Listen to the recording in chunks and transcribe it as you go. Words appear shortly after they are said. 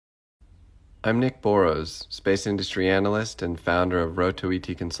I'm Nick Boros, space industry analyst and founder of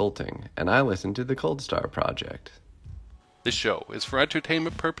Roto-ET Consulting, and I listen to the Cold Star Project. This show is for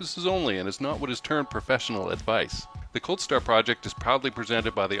entertainment purposes only and is not what is termed professional advice. The Cold Star Project is proudly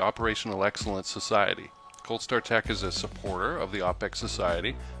presented by the Operational Excellence Society. Cold Star Tech is a supporter of the OPEX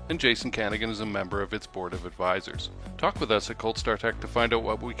Society, and Jason Canigan is a member of its board of advisors. Talk with us at Cold Star Tech to find out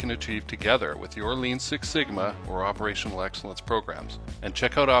what we can achieve together with your Lean Six Sigma or Operational Excellence programs, and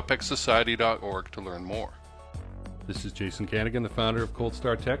check out opexsociety.org to learn more. This is Jason Canigan, the founder of Cold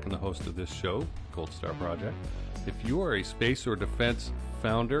Star Tech and the host of this show, Cold Star Project. If you are a space or defense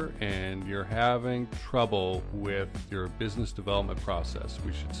founder and you're having trouble with your business development process,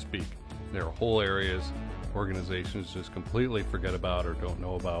 we should speak. There are whole areas organizations just completely forget about or don't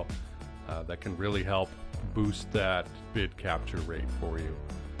know about that can really help boost that bid capture rate for you.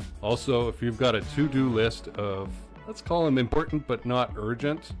 Also, if you've got a to-do list of, let's call them important but not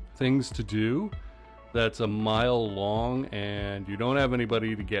urgent things to do, that's a mile long and you don't have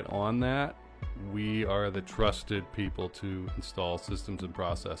anybody to get on that, we are the trusted people to install systems and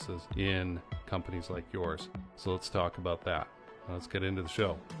processes in companies like yours. So let's talk about that. Let's get into the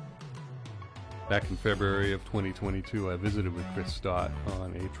show. Back in February of 2022, I visited with Chris Stott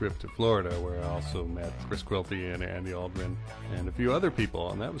on a trip to Florida where I also met Chris Quilty and Andy Aldrin and a few other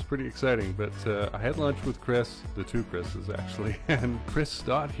people, and that was pretty exciting. But I had lunch with Chris, the two Chris's actually, and Chris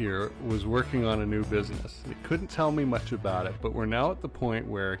Stott here was working on a new business. He couldn't tell me much about it, but we're now at the point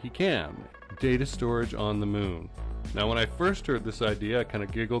where he can. Data storage on the moon. Now, when I first heard this idea, I kind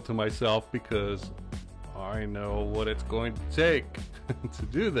of giggled to myself because I know what it's going to take to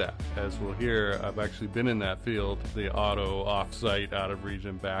do that. As we'll hear, I've actually been in that field, the auto off-site,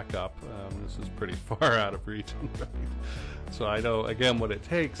 out-of-region backup. This is pretty far out of region, right? So I know, again, what it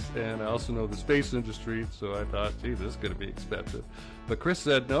takes, and I also know the space industry, so I thought, gee, this is going to be expensive. But Chris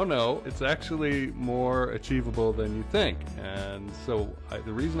said, no, it's actually more achievable than you think. And so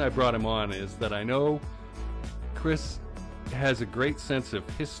the reason I brought him on is that I know Chris has a great sense of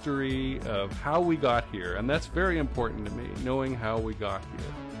history of how we got here, and that's very important to me, knowing how we got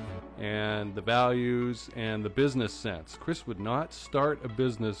here and the values and the business sense. Chris would not start a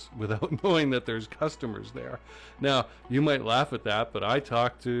business without knowing that there's customers there. Now, you might laugh at that, but I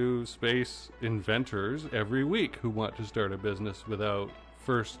talk to space inventors every week who want to start a business without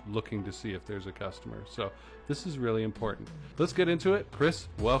first looking to see if there's a customer. So this is really important. Let's get into it. Chris,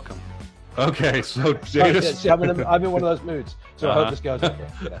 welcome. Okay, so data. See, I'm in one of those moods, so I hope this goes okay.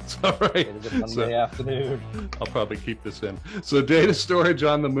 Yeah. That's all right. It is a Monday afternoon. I'll probably keep this in. So data storage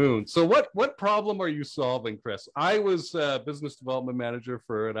on the moon. So what problem are you solving, Chris? I was a business development manager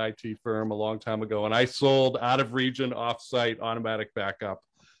for an IT firm a long time ago, and I sold out-of-region, off-site automatic backup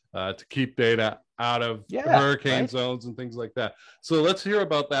to keep data out of hurricane zones and things like that. So let's hear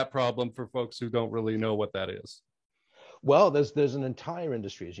about that problem for folks who don't really know what that is. Well, there's an entire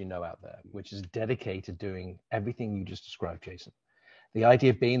industry, as you know, out there, which is dedicated doing everything you just described, Jason. The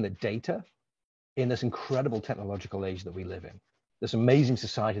idea being that data in this incredible technological age that we live in, this amazing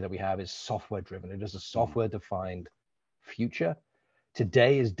society that we have is software driven. It is a software defined future.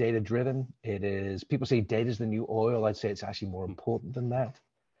 Today is data driven. It is, people say data is the new oil. I'd say it's actually more important than that.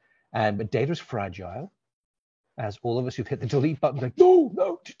 But data is fragile. As all of us who've hit the delete button, like,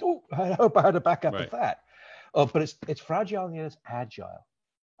 no, I hope I had a backup of that. But it's fragile and it's agile,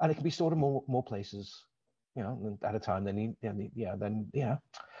 and it can be stored in more places, at a time than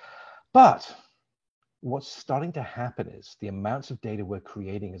But what's starting to happen is the amounts of data we're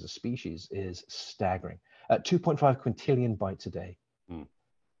creating as a species is staggering. 2.5 quintillion bytes a day.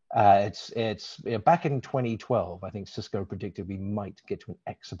 It's back in 2012, I think Cisco predicted we might get to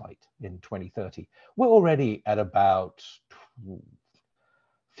an exabyte in 2030. We're already at about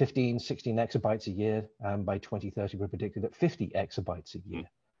 15, 16 exabytes a year. By 2030, we're predicted at 50 exabytes a year.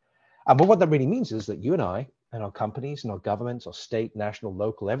 But what that really means is that you and I and our companies and our governments, our state, national,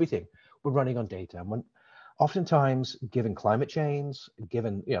 local, everything, we're running on data. And when, oftentimes, given climate change,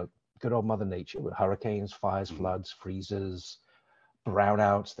 given good old Mother Nature with hurricanes, fires, floods, freezes,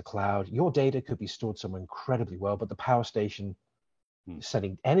 brownouts, the cloud, your data could be stored somewhere incredibly well, but the power station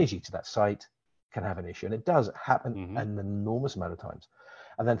sending energy to that site can have an issue. And it does happen an enormous amount of times.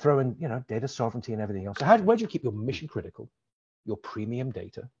 And then throw in, data sovereignty and everything else. So where do you keep your mission critical, your premium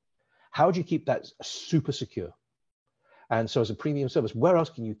data? How do you keep that super secure? And so as a premium service, where else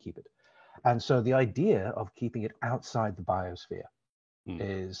can you keep it? And so the idea of keeping it outside the biosphere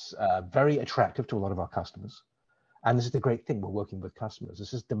is very attractive to a lot of our customers. And this is the great thing. We're working with customers.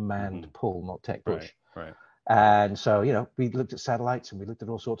 This is demand pull, not tech push. Right. And so, we looked at satellites and we looked at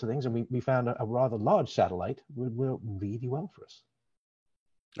all sorts of things, and we found a rather large satellite would work really well for us.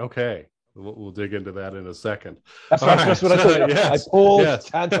 Okay. We'll dig into that in a second. That's right. That's what I thought. Yes, I paused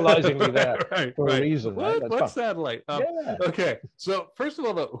tantalizingly there right, for a reason. What, right? what satellite? Yeah. Okay, so first of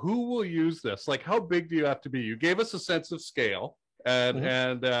all, though, who will use this? Like, how big do you have to be? You gave us a sense of scale,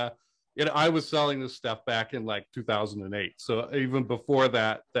 and I was selling this stuff back in like 2008. So even before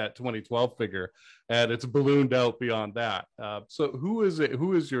that 2012 figure, and it's ballooned out beyond that. So who is it?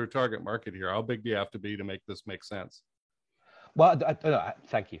 Who is your target market here? How big do you have to be to make this make sense? Well,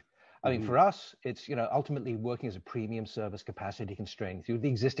 thank you. I mean, for us, it's, ultimately working as a premium service, capacity constrained through the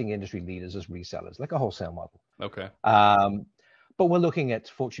existing industry leaders as resellers, like a wholesale model. Okay. But we're looking at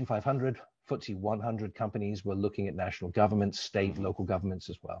Fortune 500, FTSE 100 companies. We're looking at national governments, state, local governments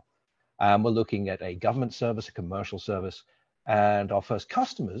as well. We're looking at a government service, a commercial service. And our first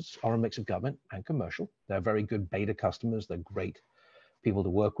customers are a mix of government and commercial. They're very good beta customers. They're great people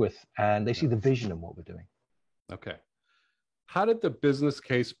to work with. And they see the vision in what we're doing. Okay. How did the business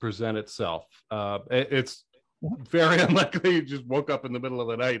case present itself? It's very unlikely you just woke up in the middle of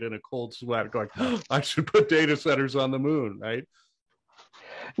the night in a cold sweat going, I should put data centers on the moon, right?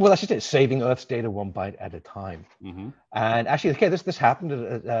 Well, that's just it, saving Earth's data one byte at a time. And actually, okay, this happened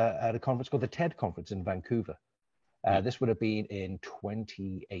at a conference called the TED conference in Vancouver. This would have been in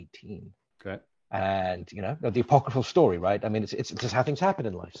 2018. Okay. And, the apocryphal story, right? I mean, it's just how things happen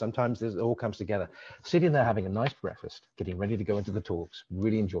in life. Sometimes it all comes together. Sitting there having a nice breakfast, getting ready to go into the talks,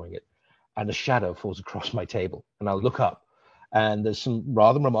 really enjoying it. And a shadow falls across my table. And I look up, and there's some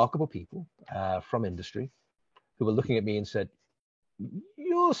rather remarkable people from industry who were looking at me and said,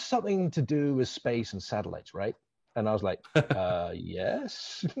 "You're something to do with space and satellites, right?" And I was like,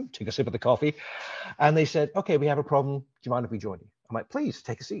 yes. Took a sip of the coffee. And they said, "Okay, we have a problem. Do you mind if we join you?" I'm like, "Please,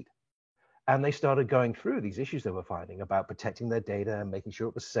 take a seat." And they started going through these issues they were finding about protecting their data, making sure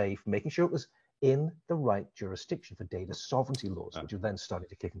it was safe, making sure it was in the right jurisdiction for data sovereignty laws, which are then starting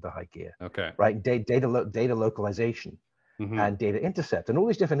to kick into high gear. Okay. Right? Data localization and data intercept and all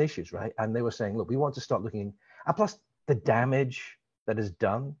these different issues, right? And they were saying, look, we want to start looking, and plus the damage that is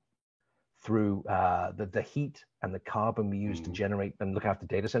done through the heat and the carbon we use to generate and look after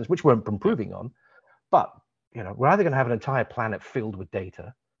data centers, which we're improving on. But, we're either going to have an entire planet filled with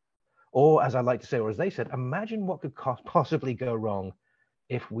data, or, as I like to say, or as they said, imagine what could possibly go wrong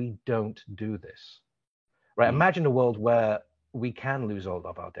if we don't do this, right? Imagine a world where we can lose all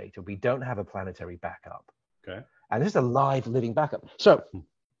of our data. We don't have a planetary backup. Okay. And this is a live, living backup. So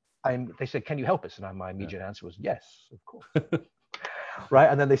they said, "Can you help us?" And my immediate answer was, "Yes, of course." Right?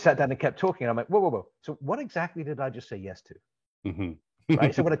 And then they sat down and kept talking. And I'm like, whoa. So what exactly did I just say yes to?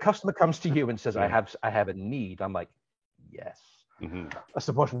 Right? So when a customer comes to you and says, I have a need, I'm like, yes. That's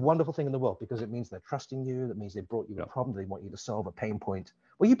the most wonderful thing in the world, because it means they're trusting you. That means they brought you a problem. They want you to solve a pain point.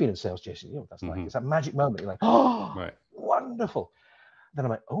 Well, you've been in sales, Jason. You know what that's like. It's that magic moment. You're like, oh, wonderful. Then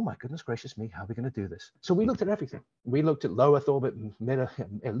I'm like, oh my goodness gracious me, how are we going to do this? So we looked at everything. We looked at low Earth orbit,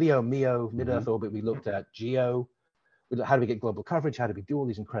 LEO, MEO, mid Earth orbit. We looked at GEO. We looked at how do we get global coverage? How do we do all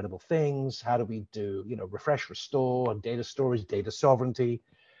these incredible things? How do we do, refresh, restore, data storage, data sovereignty?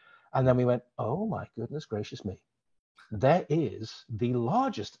 And then we went, oh my goodness gracious me. There is the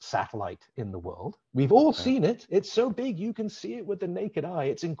largest satellite in the world. We've all seen it. It's so big you can see it with the naked eye.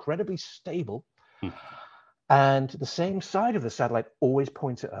 It's incredibly stable. And the same side of the satellite always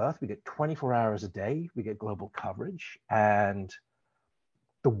points at Earth. We get 24 hours a day. We get global coverage. And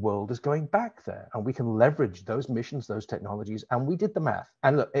the world is going back there. And we can leverage those missions, those technologies. And we did the math.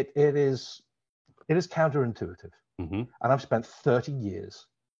 And look, it is counterintuitive. And I've spent 30 years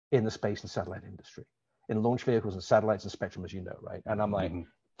in the space and satellite industry, in launch vehicles and satellites and spectrum, as you know, right? And I'm like,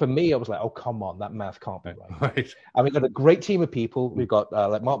 for me, I was like, oh, come on, that math can't be right. And we've got a great team of people. We've got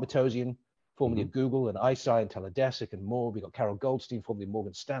like Mark Matosian, formerly of Google and ISI and Teledesic and more. We've got Carol Goldstein, formerly of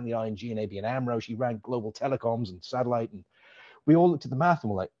Morgan Stanley, ING and ABN AMRO. She ran global telecoms and satellite. And we all looked at the math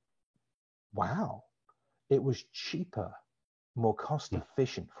and we're like, wow, it was cheaper, more cost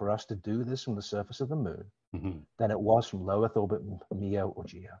efficient for us to do this from the surface of the moon than it was from low Earth orbit, MEO or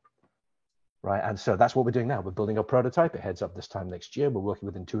GEO. Right. And so that's what we're doing now. We're building a prototype. It heads up this time next year. We're working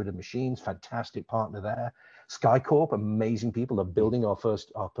with Intuitive Machines, fantastic partner there. SkyCorp, amazing people, are building our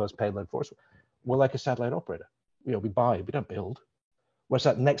first payload for us. We're like a satellite operator. We buy, we don't build. We're at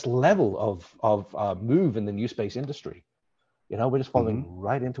that next level of move in the new space industry. We're just following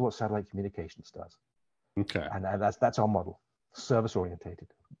right into what satellite communications does. Okay. And that's our model, service orientated.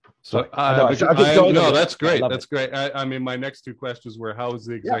 So that's great. That's great. I mean, my next two questions were, how is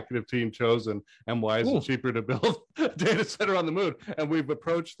the executive team chosen, and why is it cheaper to build a data center on the moon? And we've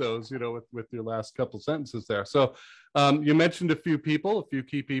approached those, with your last couple sentences there. So you mentioned a few key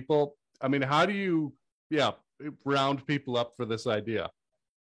people. I mean, how do you, round people up for this idea?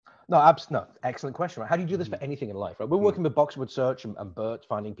 No, excellent question. Right? How do you do this for anything in life? Right? We're working with Boxwood Search and Bert,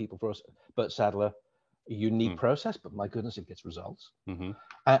 finding people for us. Bert Sadler, a unique process, but my goodness, it gets results.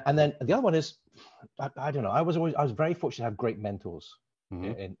 And then the other one is, I don't know. I was very fortunate to have great mentors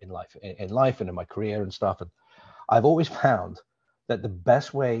in life and in my career and stuff. And I've always found that the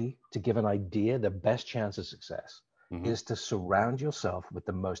best way to give an idea the best chance of success is to surround yourself with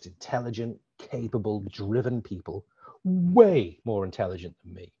the most intelligent, capable, driven people, way more intelligent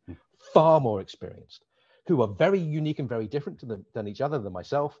than me, far more experienced, who are very unique and very different than each other, than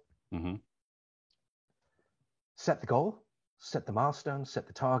myself. Set the goal, set the milestone, set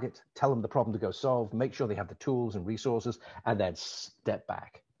the target, tell them the problem to go solve, make sure they have the tools and resources, and then step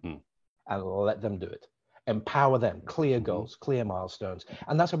back and let them do it. Empower them, clear goals, clear milestones.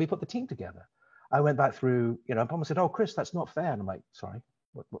 And that's how we put the team together. I went back through, Palmer said, "Oh, Chris, that's not fair." And I'm like, "Sorry,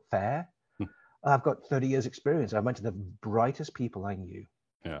 what fair?" I've got 30 years experience. I went to the brightest people I knew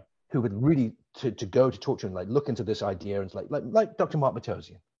who would really to go to talk to and like look into this idea, and like Dr. Mark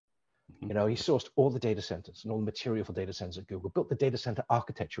Matosian. He sourced all the data centers and all the material for data centers at Google, built the data center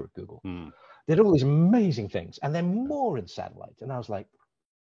architecture at Google, did all these amazing things, and then more in satellite. And I was like,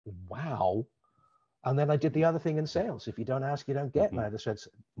 wow. And then I did the other thing in sales. If you don't ask, you don't get. And I just said,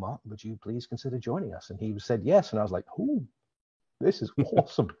 "Mark, would you please consider joining us?" And he said yes. And I was like, "Ooh, this is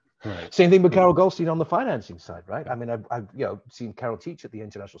awesome." Right. Same thing with Carol Goldstein on the financing side, right? I mean, I've seen Carol teach at the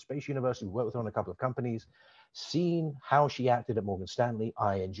International Space University, worked with her on a couple of companies, seen how she acted at Morgan Stanley,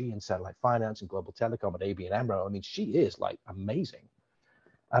 ING, and satellite finance, and global telecom at ABN AMRO. I mean, she is like amazing.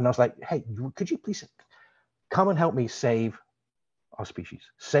 And I was like, "Hey, could you please come and help me save our species,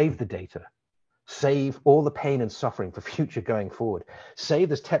 save the data, save all the pain and suffering for future going forward, save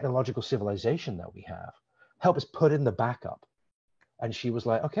this technological civilization that we have, help us put in the backup." And she was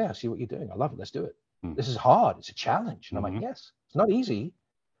like, "Okay, I see what you're doing. I love it. Let's do it. This is hard. It's a challenge." And I'm like, "Yes, it's not easy,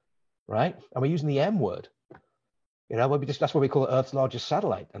 right? And we're using the M word. That's why we call it Earth's largest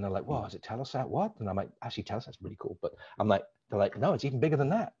satellite." And they're like, "Well, is it Telesat what?" And I'm like, "Actually, Telesat's really cool." But they're like, "No, it's even bigger than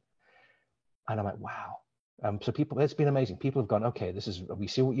that." And I'm like, wow. So it's been amazing. People have gone, "Okay, we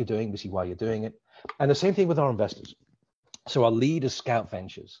see what you're doing. We see why you're doing it." And the same thing with our investors. So our lead is Scout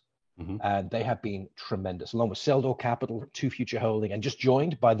Ventures. And they have been tremendous, along with Seldor Capital, Two Future Holding, and just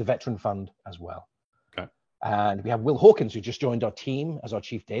joined by the Veteran Fund as well. Okay. And we have Will Hawkins, who just joined our team as our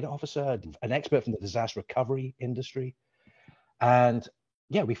Chief Data Officer, an expert from the disaster recovery industry. And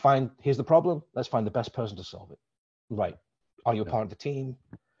yeah, we find, here's the problem. Let's find the best person to solve it. Right. Are you a part of the team?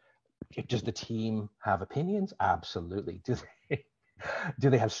 Does the team have opinions? Absolutely. Do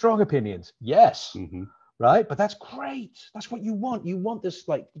they have strong opinions? Yes. Right, but that's great. That's what you want. You want this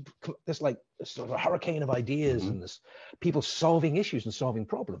sort of hurricane of ideas and this people solving issues and solving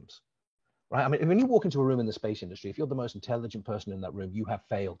problems, right? I mean, when you walk into a room in the space industry, if you're the most intelligent person in that room, you have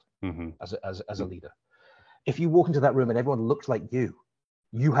failed as a leader. If you walk into that room and everyone looks like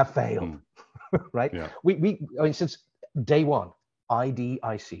you have failed, right? Yeah. I mean, since day one,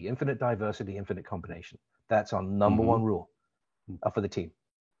 IDIC, infinite diversity, infinite combination. That's our number one rule for the team.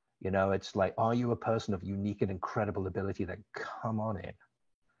 It's like, are you a person of unique and incredible ability? Then come on in.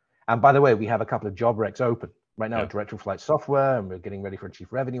 And by the way, we have a couple of job recs open right now, Director of Flight Software, and we're getting ready for a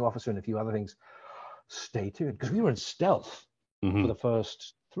Chief Revenue Officer and a few other things. Stay tuned, because we were in stealth for the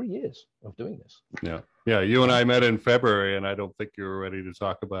first 3 years of doing this. Yeah. You and I met in February, and I don't think you were ready to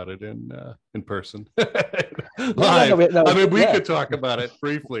talk about it in person. Live. I mean, we could talk about it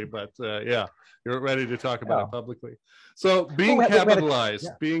briefly, but you're ready to talk about it publicly. So being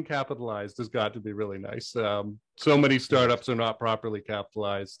capitalized has got to be really nice. So many startups are not properly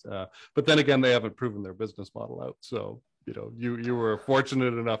capitalized, but then again, they haven't proven their business model out. So you were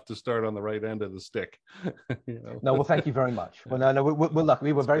fortunate enough to start on the right end of the stick. No, well, thank you very much. Well, no, we're lucky.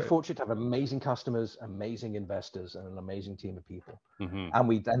 We were very fortunate to have amazing customers, amazing investors, and an amazing team of people.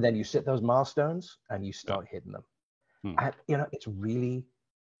 And then you set those milestones and you start hitting them. And it's really,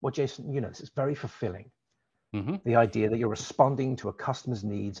 well, Jason, it's very fulfilling. The idea that you're responding to a customer's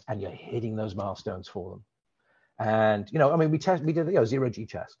needs and you're hitting those milestones for them. And I mean, we did zero G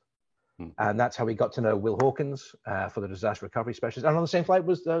test. And that's how we got to know Will Hawkins for the disaster recovery specialist. And on the same flight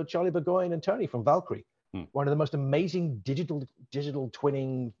was Charlie Burgoyne and Tony from Valkyrie, one of the most amazing digital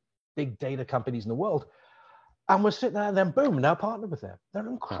twinning big data companies in the world. And we're sitting there and then boom, now partnered with them. They're an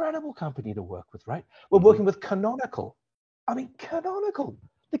incredible company to work with, right? We're working with Canonical. I mean, Canonical,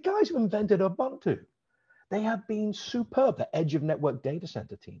 the guys who invented Ubuntu, they have been superb, the edge of network data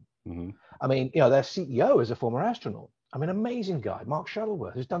center team. I mean, their CEO is a former astronaut. I mean, amazing guy, Mark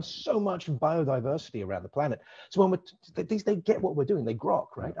Shuttleworth, who's done so much in biodiversity around the planet. So when they get what we're doing, they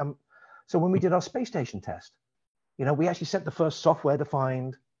grok, right? So when we did our space station test, we actually sent the first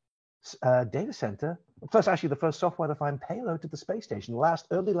software-defined data center. First, actually, the first software-defined payload to the space station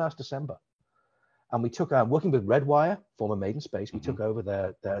early last December. And we took, working with Redwire, former Made in Space, we took over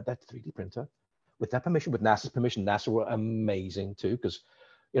their 3D printer with their permission, with NASA's permission. NASA were amazing too, because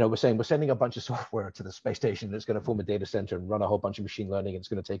we're saying we're sending a bunch of software to the space station that's going to form a data center and run a whole bunch of machine learning, and it's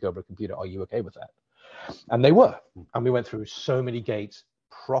going to take over a computer. Are you okay with that? And they were. And we went through so many gates,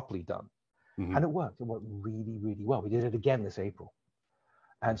 properly done. And it worked. It worked really, really well. We did it again this April.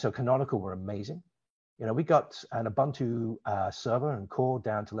 And so Canonical were amazing. We got an Ubuntu server and core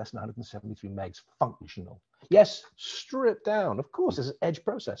down to less than 173 megs functional. Yes, stripped down. Of course, there's edge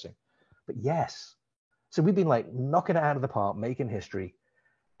processing. But yes. So we've been like knocking it out of the park, making history,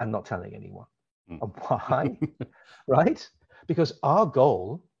 and not telling anyone. And why? Right? Because our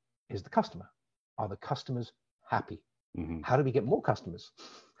goal is the customer. Are the customers happy? How do we get more customers?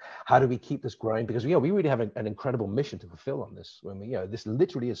 How do we keep this growing? Because we really have an incredible mission to fulfill on this. When this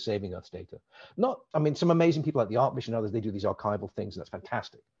literally is saving Earth's data. Some amazing people like the Art Mission, others, they do these archival things, and that's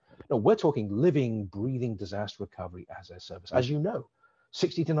fantastic. No, we're talking living, breathing disaster recovery as a service. As you know,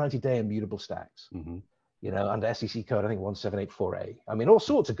 60 to 90 day immutable stacks. Under SEC code, I think 1784A. All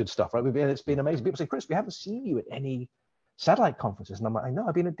sorts of good stuff, right? It's been amazing. People say, Chris, we haven't seen you at any satellite conferences. And I'm like, I know,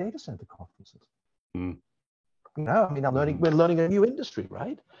 I've been at data center conferences. We're learning a new industry,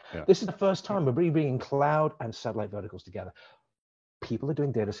 right? Yeah. This is the first time we're really bringing cloud and satellite verticals together. People are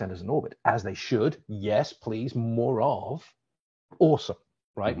doing data centers in orbit, as they should. Yes, please, more of. Awesome,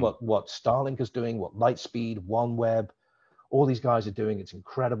 right? What Starlink is doing, what Lightspeed, OneWeb, all these guys are doing, it's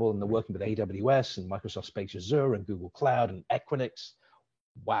incredible. And they're working with AWS and Microsoft Space Azure and Google Cloud and Equinix.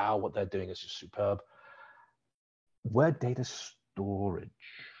 Wow, what they're doing is just superb. We're data storage.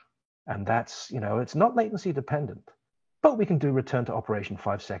 And that's, it's not latency dependent, but we can do return to operation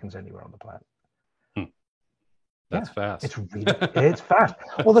 5 seconds anywhere on the planet. That's fast. It's fast.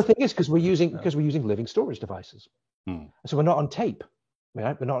 Well, the thing is, because we're using living storage devices. So we're not on tape.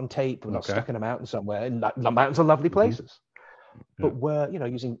 Right? We're not on tape. We're not stuck in a mountain somewhere. And the mountains are lovely places. But we're,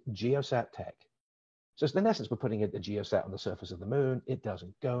 using geosat tech. So in essence, we're putting a geosat on the surface of the moon. It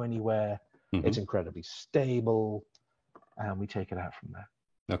doesn't go anywhere. It's incredibly stable. And we take it out from there.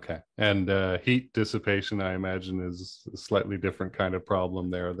 Okay. And heat dissipation, I imagine, is a slightly different kind of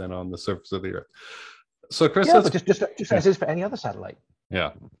problem there than on the surface of the Earth. So, Chris, but just as is for any other satellite.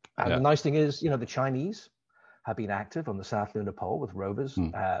 Yeah. And the nice thing is, the Chinese have been active on the South Lunar Pole with rovers,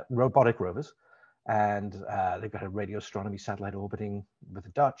 robotic rovers, and they've got a radio astronomy satellite orbiting with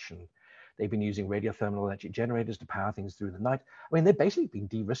the Dutch, and they've been using radiothermal electric generators to power things through the night. They've basically been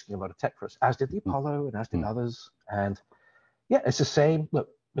de-risking a lot of tech for us, as did the Apollo and as did others. And yeah, it's the same. Look,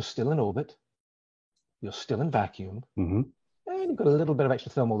 we're still in orbit. You're still in vacuum. And you've got a little bit of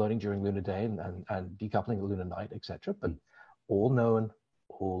extra thermal loading during lunar day and decoupling at lunar night, etc. But all known,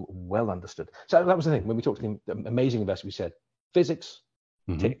 all well understood. So that was the thing. When we talked to the amazing investor, we said, physics,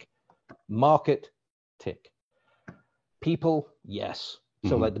 tick. Market, tick. People, yes.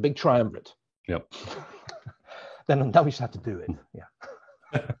 So like the big triumvirate. Yep. Then we just have to do it. Yeah.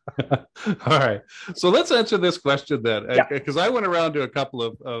 All right. So let's answer this question then, because I went around to a couple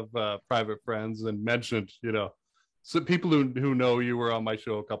of private friends and mentioned, some people who know you were on my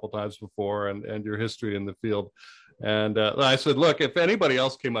show a couple times before and your history in the field. And I said, look, if anybody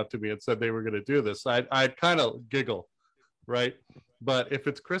else came up to me and said they were going to do this, I'd kind of giggle, right? But if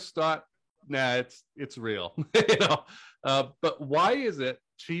it's Chris Stott, nah, it's real, But why is it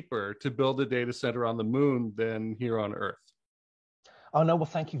cheaper to build a data center on the moon than here on Earth? Oh, no, well,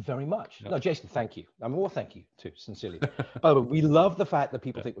 thank you very much. No, Jason, thank you. Thank you too, sincerely. By the way, we love the fact that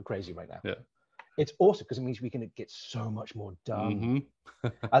people think we're crazy right now. Yeah. It's awesome because it means we can get so much more done.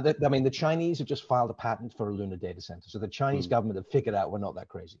 The Chinese have just filed a patent for a lunar data center. So the Chinese government have figured out we're not that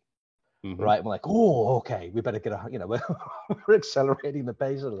crazy. Right? We're like, oh, okay, we better get we're accelerating the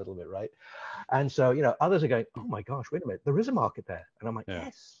pace a little bit, right? And so, others are going, oh my gosh, wait a minute, there is a market there. And I'm like,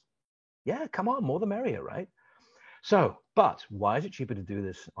 yes. Yeah, come on, more the merrier, right? So, but why is it cheaper to do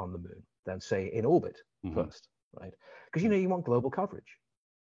this on the moon than say in orbit first, right? Because you want global coverage.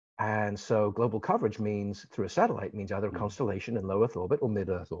 And so global coverage means through a satellite means either a constellation in low Earth orbit or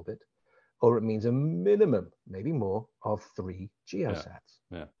mid-Earth orbit, or it means a minimum, maybe more, of 3 geosats.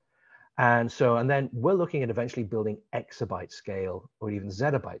 Yeah. And then we're looking at eventually building exabyte scale or even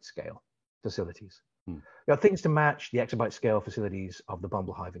zettabyte scale facilities. Things to match the exabyte scale facilities of the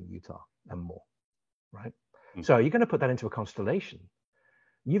Bumble Hive in Utah and more, right? So you're going to put that into a constellation.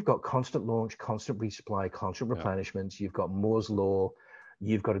 You've got constant launch, constant resupply, constant replenishments. You've got Moore's law.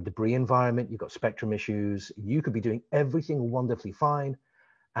 You've got a debris environment. You've got spectrum issues. You could be doing everything wonderfully fine,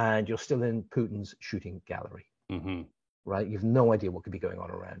 and you're still in Putin's shooting gallery. right? You've no idea what could be going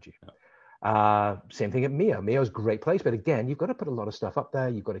on around you. Same thing at MEO. MEO is a great place, but again, you've got to put a lot of stuff up there.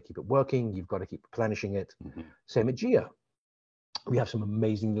 You've got to keep it working. You've got to keep replenishing it. Mm-hmm. Same at GEO. We have some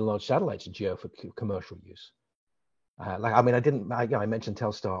amazingly large satellites at GEO for commercial use. I mentioned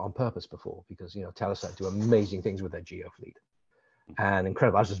Telstar on purpose before because, Telesat do amazing things with their GEO fleet. And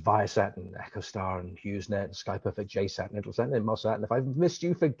incredible. I was just Viasat and EchoStar and HughesNet and SkyPerfect, JSat and Intelsat and Inmarsat. And if I've missed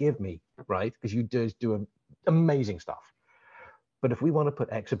you, forgive me, right? Because you do amazing stuff. But if we want to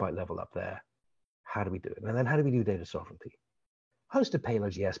put exabyte level up there, how do we do it? And then how do we do data sovereignty? Hosted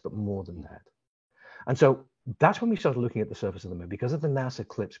payloads, yes, but more than that. And so that's when we started looking at the surface of the moon. Because of the NASA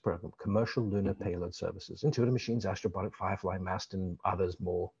CLPS program, Commercial Lunar Payload Services, Intuitive Machines, Astrobotic, Firefly, MAST, and others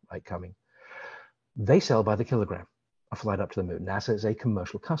more like coming, they sell by the kilogram a flight up to the moon. NASA is a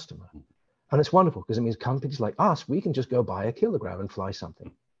commercial customer. And it's wonderful because it means companies like us, we can just go buy a kilogram and fly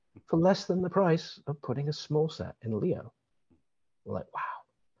something for less than the price of putting a small sat in LEO. We're like, wow.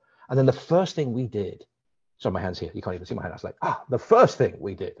 And then the first thing we did, so my hand's here, you can't even see my hand. I was like, the first thing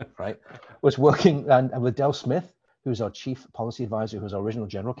we did, right, was working with Del Smith, who's our chief policy advisor, who's our original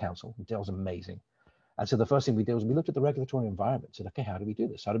general counsel. Del's amazing. And so the first thing we did was we looked at the regulatory environment, said, okay, how do we do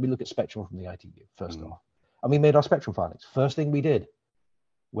this? How do we look at spectrum from the ITU, first off? And we made our spectrum filings. First thing we did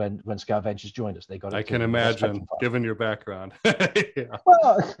when Scout Ventures joined us, they got. I can imagine, given your background. Yeah.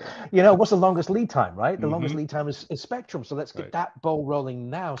 Well, what's the longest lead time, right? The longest lead time is spectrum. So let's get that ball rolling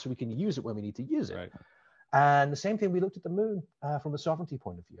now, so we can use it when we need to use it. Right. And the same thing, we looked at the moon from a sovereignty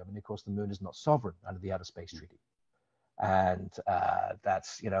point of view. I mean, of course, the moon is not sovereign under the Outer Space Treaty. And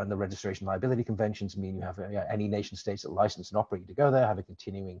that's, and the registration liability conventions mean you have any nation states that license and operate you to go there have a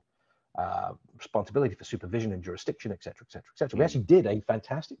continuing responsibility for supervision and jurisdiction, et cetera, et cetera, et cetera. We actually did a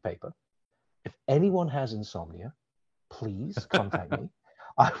fantastic paper. If anyone has insomnia, please contact me.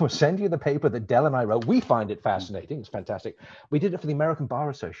 I will send you the paper that Del and I wrote. We find it fascinating. It's fantastic. We did it for the American Bar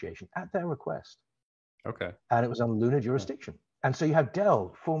Association at their request. Okay. And it was on lunar jurisdiction. And so you have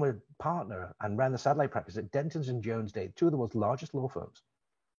Del, former partner, and ran the satellite practice at Dentons and Jones Day, two of the world's largest law firms.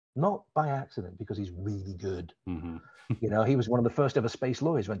 Not by accident, because he's really good. He was one of the first ever space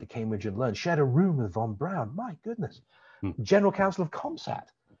lawyers, went to Cambridge and learned, shared a room with von Braun. My goodness. General counsel of ComSat,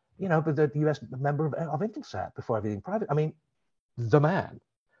 but the US member of Intelsat before everything private. I mean, the man.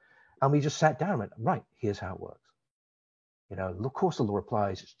 And we just sat down and went, right, here's how it works. Of course, the law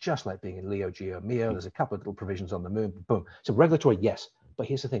applies. It's just like being in LEO, GEO, MEO. There's a couple of little provisions on the moon. Boom. So regulatory, yes. But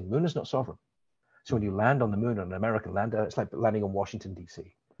here's the thing. Moon is not sovereign. So when you land on the moon on an American lander, it's like landing on Washington,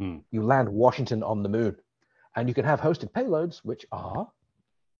 D.C. You land Washington on the moon. And you can have hosted payloads, which are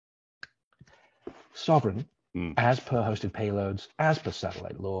sovereign as per hosted payloads, as per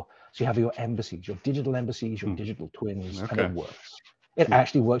satellite law. So you have your embassies, your digital embassies, your digital twins, and it works. It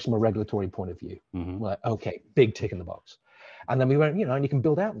actually works from a regulatory point of view. We're like, okay, big tick in the box. And then we went, and you can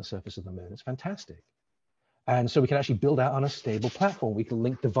build out on the surface of the moon. It's fantastic. And so we can actually build out on a stable platform. We can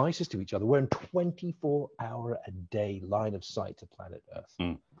link devices to each other. We're in 24-hour-a-day line of sight to planet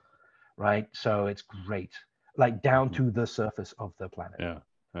Earth. Right? So it's great. Like down to the surface of the planet.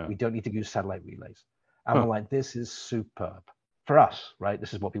 Yeah. We don't need to use satellite relays. And we're like, this is superb for us, right?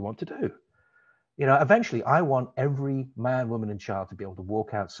 This is what we want to do. Eventually I want every man, woman, and child to be able to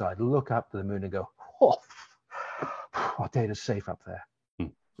walk outside, look up to the moon and go, our data's safe up there,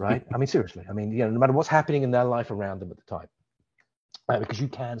 right? I mean, seriously. I mean, no matter what's happening in their life around them at the time, right? Because you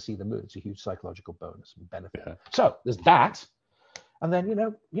can see the moon. It's a huge psychological bonus and benefit. Yeah. So there's that. And then,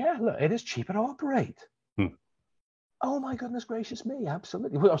 look, it is cheaper to operate. Oh my goodness gracious me,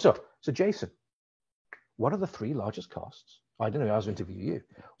 absolutely. So Jason, what are the three largest costs? I don't know, I was interviewing you.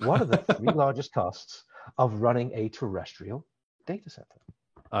 What are the three largest costs of running a terrestrial data center?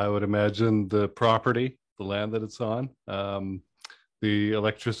 I would imagine the property, the land that it's on, the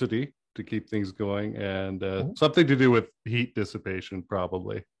electricity to keep things going, and something to do with heat dissipation,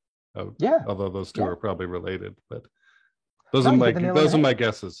 probably. Although those two are probably related, but those are my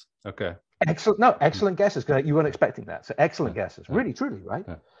guesses. Okay. Excellent guesses, because you weren't expecting that. So excellent guesses. Really, truly, right?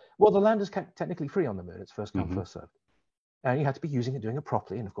 Yeah. Well, the land is technically free on the moon. It's first come, first served. And you have to be using it, doing it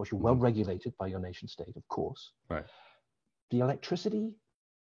properly. And of course, you're well regulated by your nation state, of course. Right. The electricity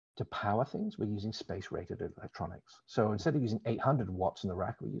to power things, we're using space-rated electronics. So instead of using 800 watts in the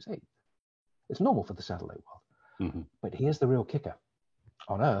rack, we use 8. It's normal for the satellite world. But here's the real kicker.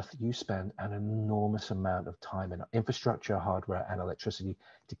 On Earth, you spend an enormous amount of time in infrastructure, hardware, and electricity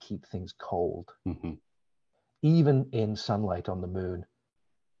to keep things cold. Even in sunlight on the moon,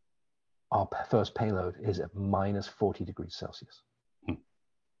 our first payload is at minus 40 degrees Celsius.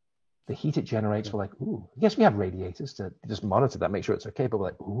 The heat it generates, we're like, ooh. Yes, we have radiators to just monitor that, make sure it's okay, but we're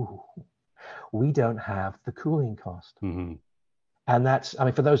like, ooh. We don't have the cooling cost. Mm-hmm. And that's, I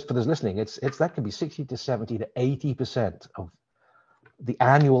mean, for those listening, it's that can be 60 to 70 to 80% of the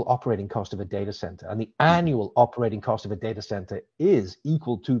annual operating cost of a data center. And the annual operating cost of a data center is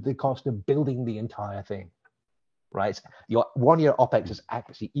equal to the cost of building the entire thing, right? Your 1 year OPEX is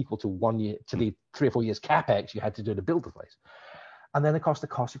actually equal to 1 year, to the 3 or 4 years CapEx you had to do to build the place. And then the cost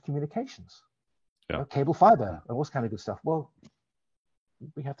of communications, cable fiber, and all this kind of good stuff. Well,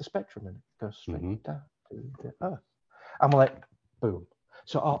 we have the spectrum and it goes straight down to the earth. And we're like, boom.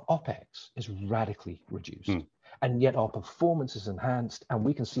 So our OPEX is radically reduced, and yet our performance is enhanced, and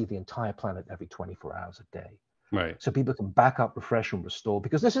we can see the entire planet every 24 hours a day. Right. So people can back up, refresh, and restore,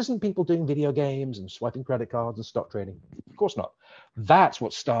 because this isn't people doing video games and swiping credit cards and stock trading. Of course not. That's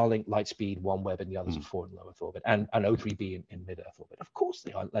what Starlink, Lightspeed, OneWeb, and the others are for in low Earth orbit, and O3b in mid-Earth orbit. Of course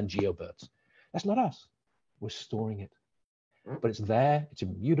they are, and GeoBirds. That's not us. We're storing it. But it's there, it's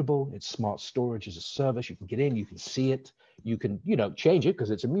immutable, it's smart storage as a service. You can get in, you can see it, you can, change it because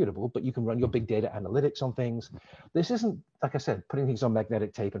it's immutable, but you can run your big data analytics on things. This isn't, like I said, putting things on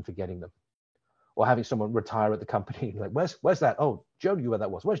magnetic tape and forgetting them, or having someone retire at the company. Like, where's that? Oh, Joe knew where that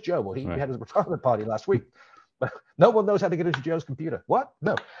was. Where's Joe? Well, he had his retirement party last week. But no one knows how to get into Joe's computer. What?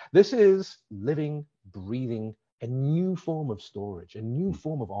 No. This is living, breathing, a new form of storage, a new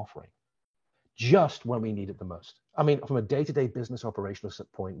form of offering, just when we need it the most. I mean, from a day-to-day business operational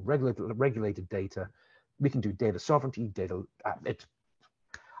point, regulated data, we can do data sovereignty, data.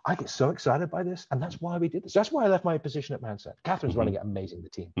 I get so excited by this, and that's why we did this. That's why I left my position at Mansat. Catherine's running it amazing, the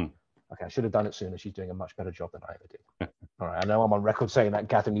team. Okay, I should have done it sooner. She's doing a much better job than I ever did. All right, I know I'm on record saying that,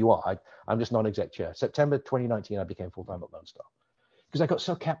 Catherine, you are. I'm just non-exec chair. September 2019, I became full-time at Lone Star because I got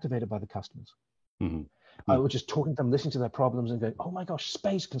so captivated by the customers. I was just talking to them, listening to their problems and going, oh my gosh,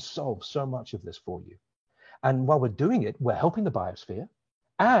 space can solve so much of this for you. And while we're doing it, we're helping the biosphere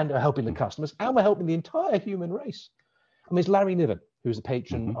and we're helping the customers and we're helping the entire human race. I mean, it's Larry Niven, who's the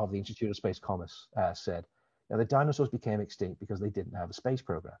patron of the Institute of Space Commerce, said, the dinosaurs became extinct because they didn't have a space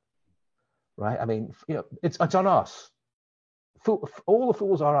program, right? I mean, it's on us. All the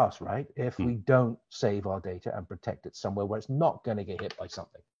fools are us, right? If we don't save our data and protect it somewhere where it's not going to get hit by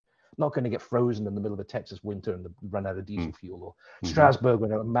something. Not going to get frozen in the middle of a Texas winter and run out of diesel fuel, or Strasbourg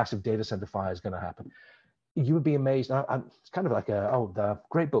when a massive data center fire is going to happen. You would be amazed. It's kind of like the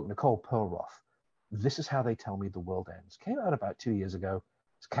great book, Nicole Perlroth. This is how they tell me the world ends. Came out about 2 years ago.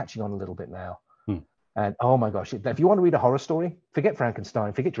 It's catching on a little bit now. And oh my gosh, if you want to read a horror story, forget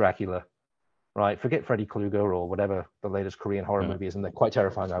Frankenstein, forget Dracula, right? Forget Freddy Krueger or whatever the latest Korean horror movie is, and they're quite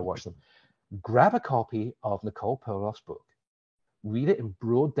terrifying. I watch them. Grab a copy of Nicole Perlroth's book. Read it in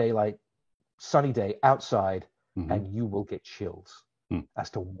broad daylight, sunny day outside, and you will get chills as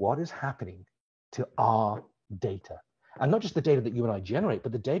to what is happening to our data. And not just the data that you and I generate,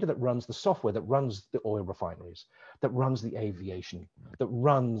 but the data that runs the software, that runs the oil refineries, that runs the aviation, that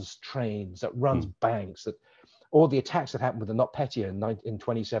runs trains, that runs banks, that all the attacks that happened with the NotPetya in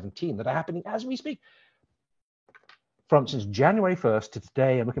 2017 that are happening as we speak. Since January 1st to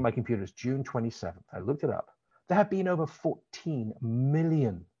today, I'm looking at my computer, it's June 27th. I looked it up. There have been over 14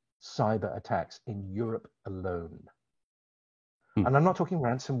 million cyber attacks in Europe alone. And I'm not talking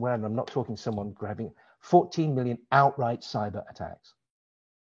ransomware, and I'm not talking someone grabbing 14 million outright cyber attacks.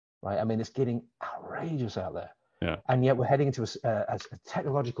 Right? I mean, it's getting outrageous out there. Yeah. And yet we're heading into a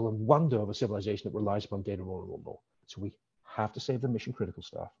technological wonder of a civilization that relies upon data more and more and more. So we have to save the mission critical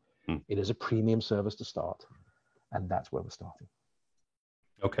stuff. It is a premium service to start. And that's where we're starting.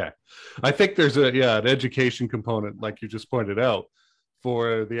 Okay. I think there's an education component, like you just pointed out,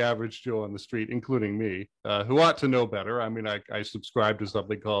 for the average Joe on the street, including me, who ought to know better. I mean, I subscribe to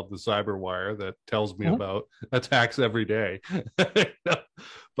something called the Cyber Wire that tells me about attacks every day.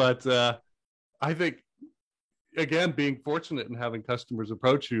 But I think, again, being fortunate in having customers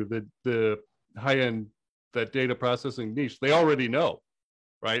approach you, the high-end, that data processing niche, they already know,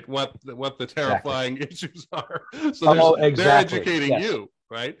 right, what the terrifying issues are. So they're educating you.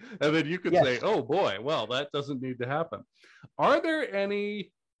 Right. And then you could say, oh, boy, well, that doesn't need to happen. Are there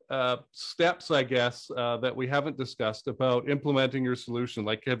any steps, I guess, that we haven't discussed about implementing your solution?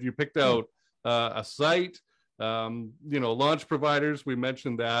 Like, have you picked out a site, launch providers? We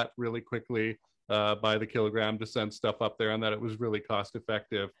mentioned that really quickly by the kilogram to send stuff up there and that it was really cost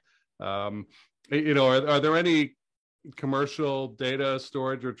effective. Are there any commercial data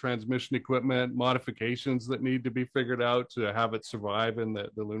storage or transmission equipment modifications that need to be figured out to have it survive in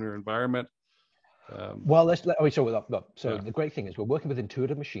the lunar environment? Well, so Yeah. the great thing is we're working with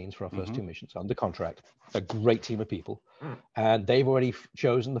Intuitive Machines for our first two missions under contract. A great team of people, and they've already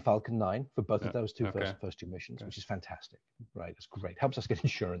chosen the Falcon 9 for both of those first two missions, which is fantastic. Right, it's great. Helps us get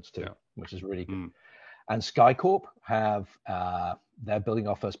insurance too, which is really good. And SkyCorp they're building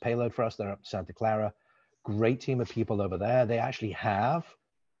our first payload for us. They're up in Santa Clara. Great team of people over there. They actually have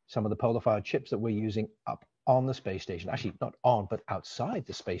some of the polar fired chips that we're using up on the space station. Actually, not on, but outside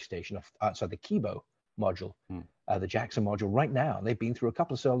the space station, outside the Kibo module, the Jackson module right now. And they've been through a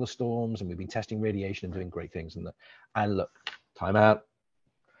couple of solar storms, and we've been testing radiation and doing great things. And look, time out.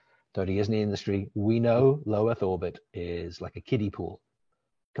 30 years in the industry, we know low Earth orbit is like a kiddie pool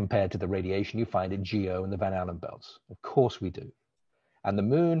compared to the radiation you find in GEO and the Van Allen belts. Of course we do. And the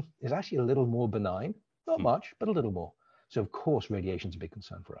moon is actually a little more benign. Not much, but a little more. So of course, radiation is a big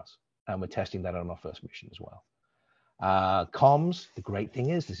concern for us. And we're testing that on our first mission as well. Comms, the great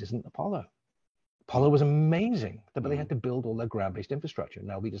thing is this isn't Apollo. Apollo was amazing, but they had to build all their ground-based infrastructure.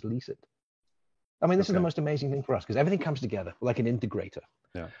 Now we just lease it. I mean, this is the most amazing thing for us because everything comes together like an integrator.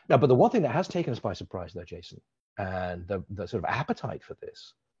 Yeah. Now, but the one thing that has taken us by surprise though, Jason, and the sort of appetite for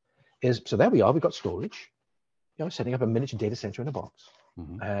this is, so there we are, we've got storage, setting up a miniature data center in a box.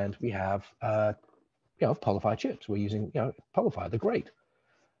 And we have, PolarFire chips. We're using, PolarFire, they're great.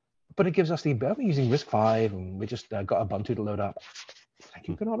 But it gives us the ability using RISC-V, and we just got Ubuntu to load up. Thank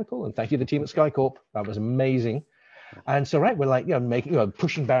you, Canonical, and thank you, the team at SkyCorp. That was amazing. And so, right, we're like,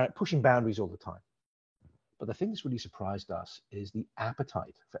 pushing boundaries all the time. But the thing that's really surprised us is the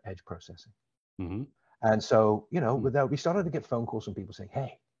appetite for edge processing. And so, we started to get phone calls from people saying,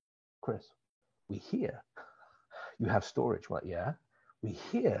 "Hey, Chris, we hear you have storage." Well, yeah. We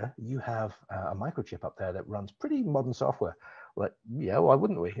hear you have a microchip up there that runs pretty modern software. Like, yeah, why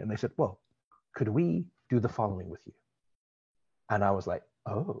wouldn't we? And they said, well, could we do the following with you? And I was like,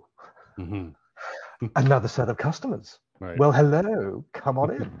 oh, another set of customers. Right. Well, hello, come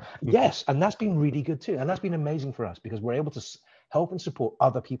on in. Yes, and that's been really good too. And that's been amazing for us because we're able to help and support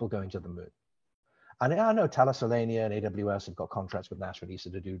other people going to the moon. And I know Thales Alenia and AWS have got contracts with NASA and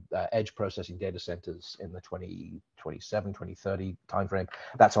ESA to do edge processing data centers in the 2027, 2030 timeframe.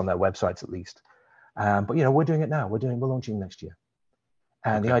 That's on their websites at least. But we're doing it now. We're launching next year.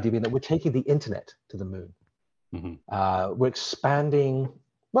 And the idea being that we're taking the internet to the moon. We're expanding.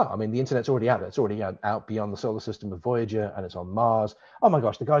 Well, I mean, the internet's already out there. It's already out beyond the solar system with Voyager, and it's on Mars. Oh my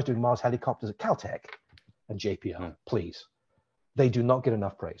gosh, the guys doing Mars helicopters at Caltech and JPL, please. They do not get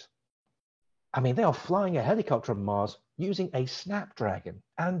enough praise. I mean, they are flying a helicopter on Mars using a Snapdragon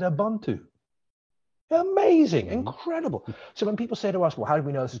and Ubuntu. Amazing, incredible. So when people say to us, well, how do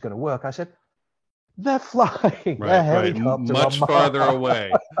we know this is going to work? I said, they're flying their helicopter much farther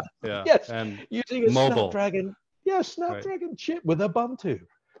away. Yeah. Yes, and using a mobile. Snapdragon chip with Ubuntu.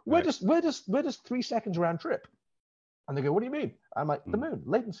 We're just 3 seconds round trip. And they go, what do you mean? I'm like, the moon,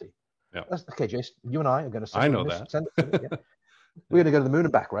 latency. Yeah. Okay, Jason, you and I are going to send I know that. We're going to go to the moon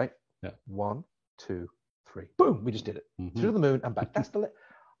and back, right? Yeah. 1, 2, 3. Boom. We just did it. Through the moon and back. That's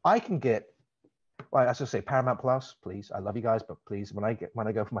I can get, well, as I say, Paramount Plus, please. I love you guys, but please, when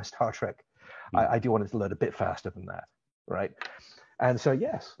I go for my Star Trek, I do want it to load a bit faster than that. Right. And so,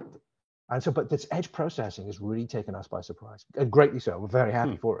 yes. And so, but this edge processing has really taken us by surprise, and greatly so. We're very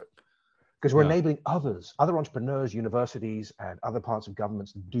happy for it because we're enabling other entrepreneurs, universities, and other parts of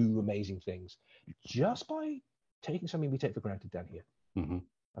governments to do amazing things just by taking something we take for granted down here.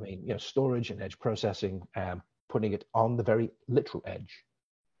 I mean, storage and edge processing, putting it on the very literal edge.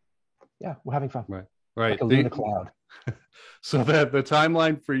 Yeah, we're having fun. Right. Like a lunar cloud. So that the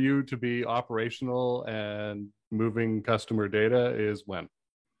timeline for you to be operational and moving customer data is when?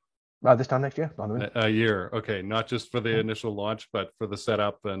 This time next year. A year. Okay, not just for the initial launch, but for the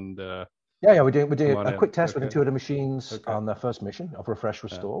setup and. We're doing a quick test with Intuitive Machines on their first mission of Refresh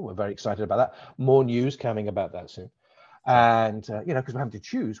Restore. We're very excited about that. More news coming about that soon. And because we're having to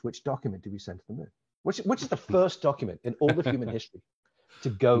choose which document do we send to the moon, which is the first document in all of human history to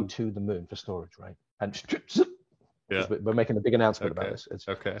go to the moon for storage, right? And we're making a big announcement about this. It's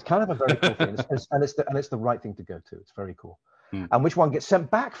kind of a very cool thing, and it's the right thing to go to. It's very cool. And which one gets sent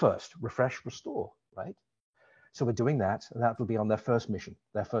back first? Refresh, restore, right? So we're doing that, and that will be on their first mission,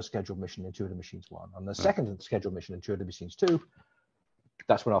 their first scheduled mission, Intuitive Machines 1. On the second scheduled mission, Intuitive Machines 2.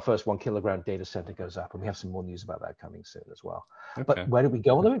 That's when our first 1 kilogram data center goes up, and we have some more news about that coming soon as well. But where do we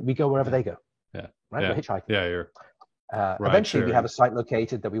go on the moon? We go wherever they go. Yeah. Right? We're hitchhiking. Yeah, you're eventually we have a site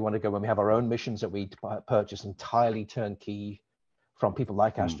located that we want to go when we have our own missions that we purchase entirely turnkey from people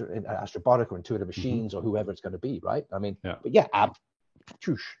like Astrobotic or Intuitive Machines or whoever it's going to be, right? I mean, but yes.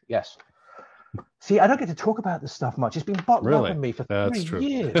 See, I don't get to talk about this stuff much. It's been bottled up Really? in me for That's 3 true.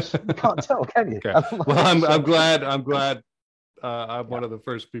 years. You can't tell, can you? Okay. I'm like, Well, I'm so- glad. I'm one of the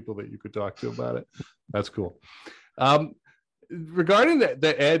first people that you could talk to about it. That's cool. Regarding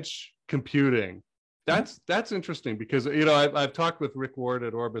the edge computing, that's interesting because I've talked with Rick Ward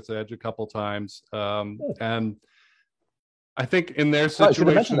at Orbit's Edge a couple times, and I think in their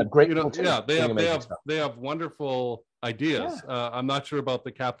situation, they have wonderful ideas. Yeah. I'm not sure about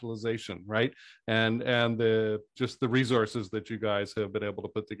the capitalization, right, and the resources that you guys have been able to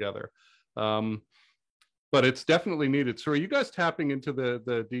put together. But it's definitely needed. So are you guys tapping into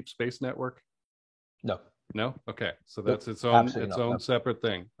the Deep Space Network? No? Okay. So that's its own separate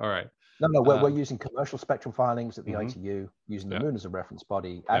thing. All right. No, we're using commercial spectrum filings at the ITU, using the moon as a reference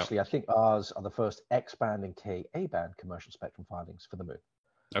body. Actually, I think ours are the first X-band and Ka-band commercial spectrum filings for the moon.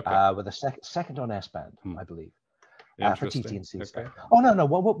 Okay. With a second on S-band, I believe, for TT&C okay. stuff. Oh, no.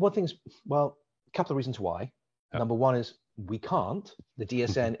 What things? Well, a couple of reasons why. Number one is we can't. The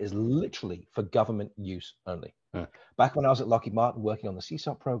DSN is literally for government use only. Back when I was at Lockheed Martin working on the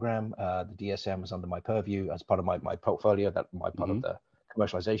CSOC program, the DSN was under my purview as part of my portfolio, part of the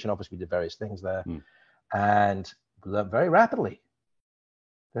commercialization office. We did various things there. And we learned very rapidly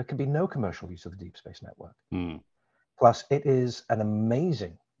there can be no commercial use of the Deep Space Network. Plus, it is an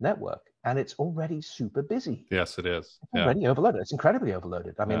amazing network, and it's already super busy. Yes, it is. It's already overloaded. It's incredibly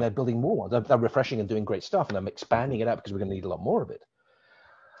overloaded. I mean, they're building more. They're refreshing and doing great stuff, and they're expanding it out because we're going to need a lot more of it.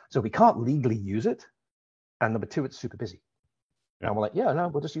 So we can't legally use it. And number two, it's super busy. And we're like,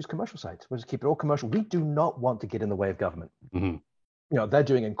 we'll just use commercial sites. We'll just keep it all commercial. We do not want to get in the way of government. They're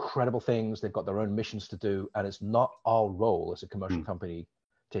doing incredible things. They've got their own missions to do. And it's not our role as a commercial company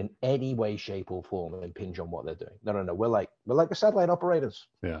to in any way, shape, or form impinge on what they're doing. No. We're like the satellite operators.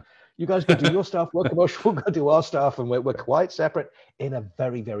 Yeah. You guys go do your stuff. We're commercial. We'll go do our stuff. And we're quite separate in a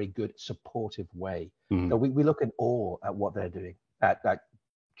very, very good, supportive way. So we look in awe at what they're doing at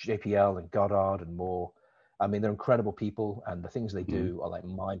JPL and Goddard and more. I mean, they're incredible people, and the things they do are like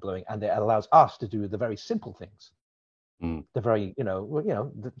mind blowing. And it allows us to do the very simple things. The very,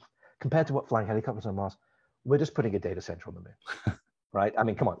 compared to what flying helicopters on Mars, we're just putting a data center on the moon, right? I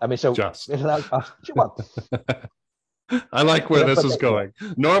mean, come on. I mean, so it allows us. I like where this is going.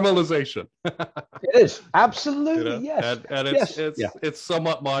 Normalization. It is absolutely yes, and it's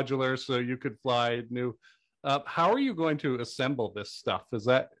somewhat modular, so you could fly new. How are you going to assemble this stuff? Is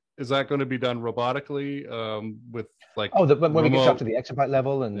that going to be done robotically with like when we get up to the exabyte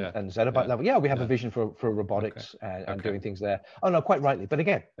level and zettabyte level? We have a vision for robotics and doing things there. Oh no, quite rightly. But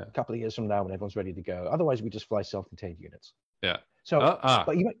again, a couple of years from now when everyone's ready to go, otherwise we just fly self-contained units. So,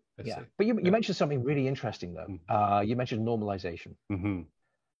 but you mentioned something really interesting though. You mentioned normalization.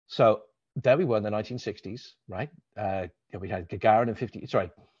 So there we were in the 1960s, right? We had Gagarin in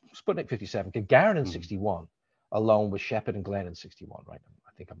Sputnik 57, Gagarin in 61, along with Shepard and Glenn in 61, right?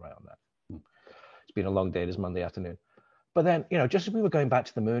 I think I'm right on that. It's been a long day this Monday afternoon. But then, just as we were going back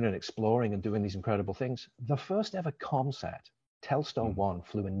to the moon and exploring and doing these incredible things, the first ever ComSat, Telstar 1,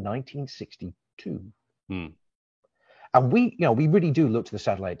 flew in 1962. And we really do look to the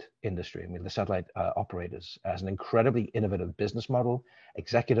satellite industry, the satellite operators as an incredibly innovative business model,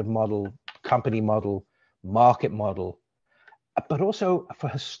 executive model, company model, market model, but also for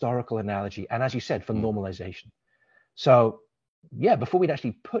historical analogy. And as you said, for normalization. So, before we'd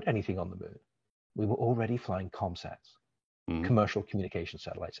actually put anything on the moon, we were already flying ComSats, commercial communication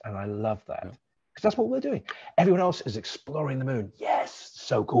satellites. And I love that because that's what we're doing. Everyone else is exploring the moon. Yes,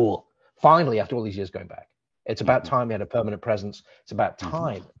 so cool. Finally, after all these years going back, it's about time we had a permanent presence. It's about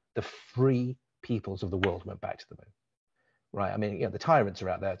time the free peoples of the world went back to the moon, right? I mean, the tyrants are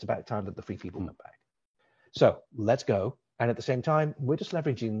out there. It's about time that the free people went back. So let's go. And at the same time, we're just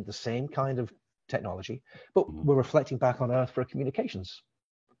leveraging the same kind of technology, but we're reflecting back on Earth for a communications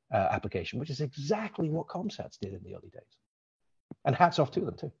application, which is exactly what ComSats did in the early days. And hats off to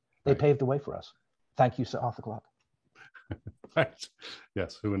them too. They paved the way for us. Thank you, Sir Arthur Clarke. Right.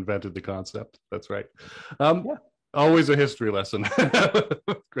 Yes, who invented the concept. That's right. Always a history lesson,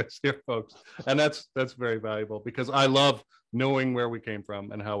 Chris, here, folks. And that's very valuable because I love knowing where we came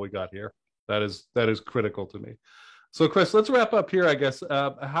from and how we got here. That is critical to me. So, Chris, let's wrap up here, I guess.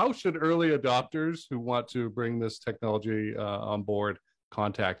 How should early adopters who want to bring this technology on board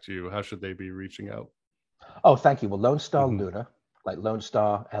contact you? How should they be reaching out? Oh, thank you. Well, Lone Star Lunar, like Lone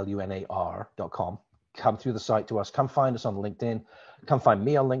Star, LUNAR.com. Come through the site to us. Come find us on LinkedIn. Come find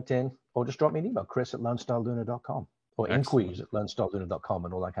me on LinkedIn, or just drop me an email, chris@lonestarlunar.com, or inquiries@lonestarlunar.com,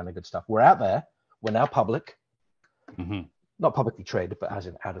 and all that kind of good stuff. We're out there. We're now public. Not publicly traded, but as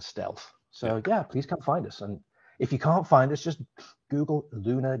in out of stealth. So, please come find us. And If you can't find us, just Google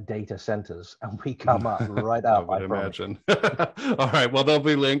lunar data centers and we come up right up. I would imagine. All right. Well, there'll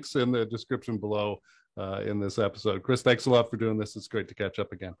be links in the description below in this episode. Chris, thanks a lot for doing this. It's great to catch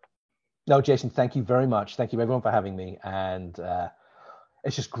up again. No, Jason, thank you very much. Thank you everyone for having me. And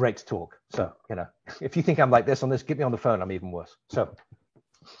it's just great to talk. So, if you think I'm like this on this, get me on the phone. I'm even worse. So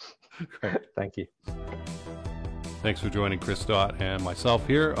great. Thank you. Thanks for joining Chris Stott and myself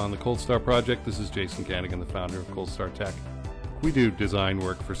here on the Cold Star Project. This is Jason Kanigan, the founder of Cold Star Tech. We do design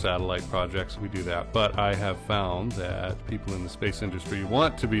work for satellite projects. We do that. But I have found that people in the space industry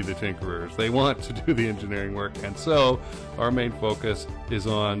want to be the tinkerers. They want to do the engineering work. And so our main focus is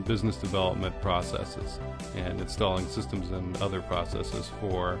on business development processes and installing systems and other processes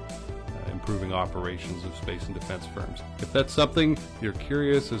for improving operations of space and defense firms. If that's something you're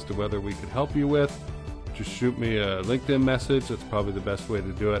curious as to whether we could help you with, just shoot me a LinkedIn message. That's probably the best way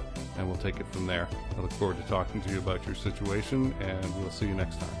to do it, and we'll take it from there. I look forward to talking to you about your situation, and we'll see you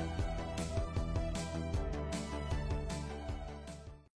next time.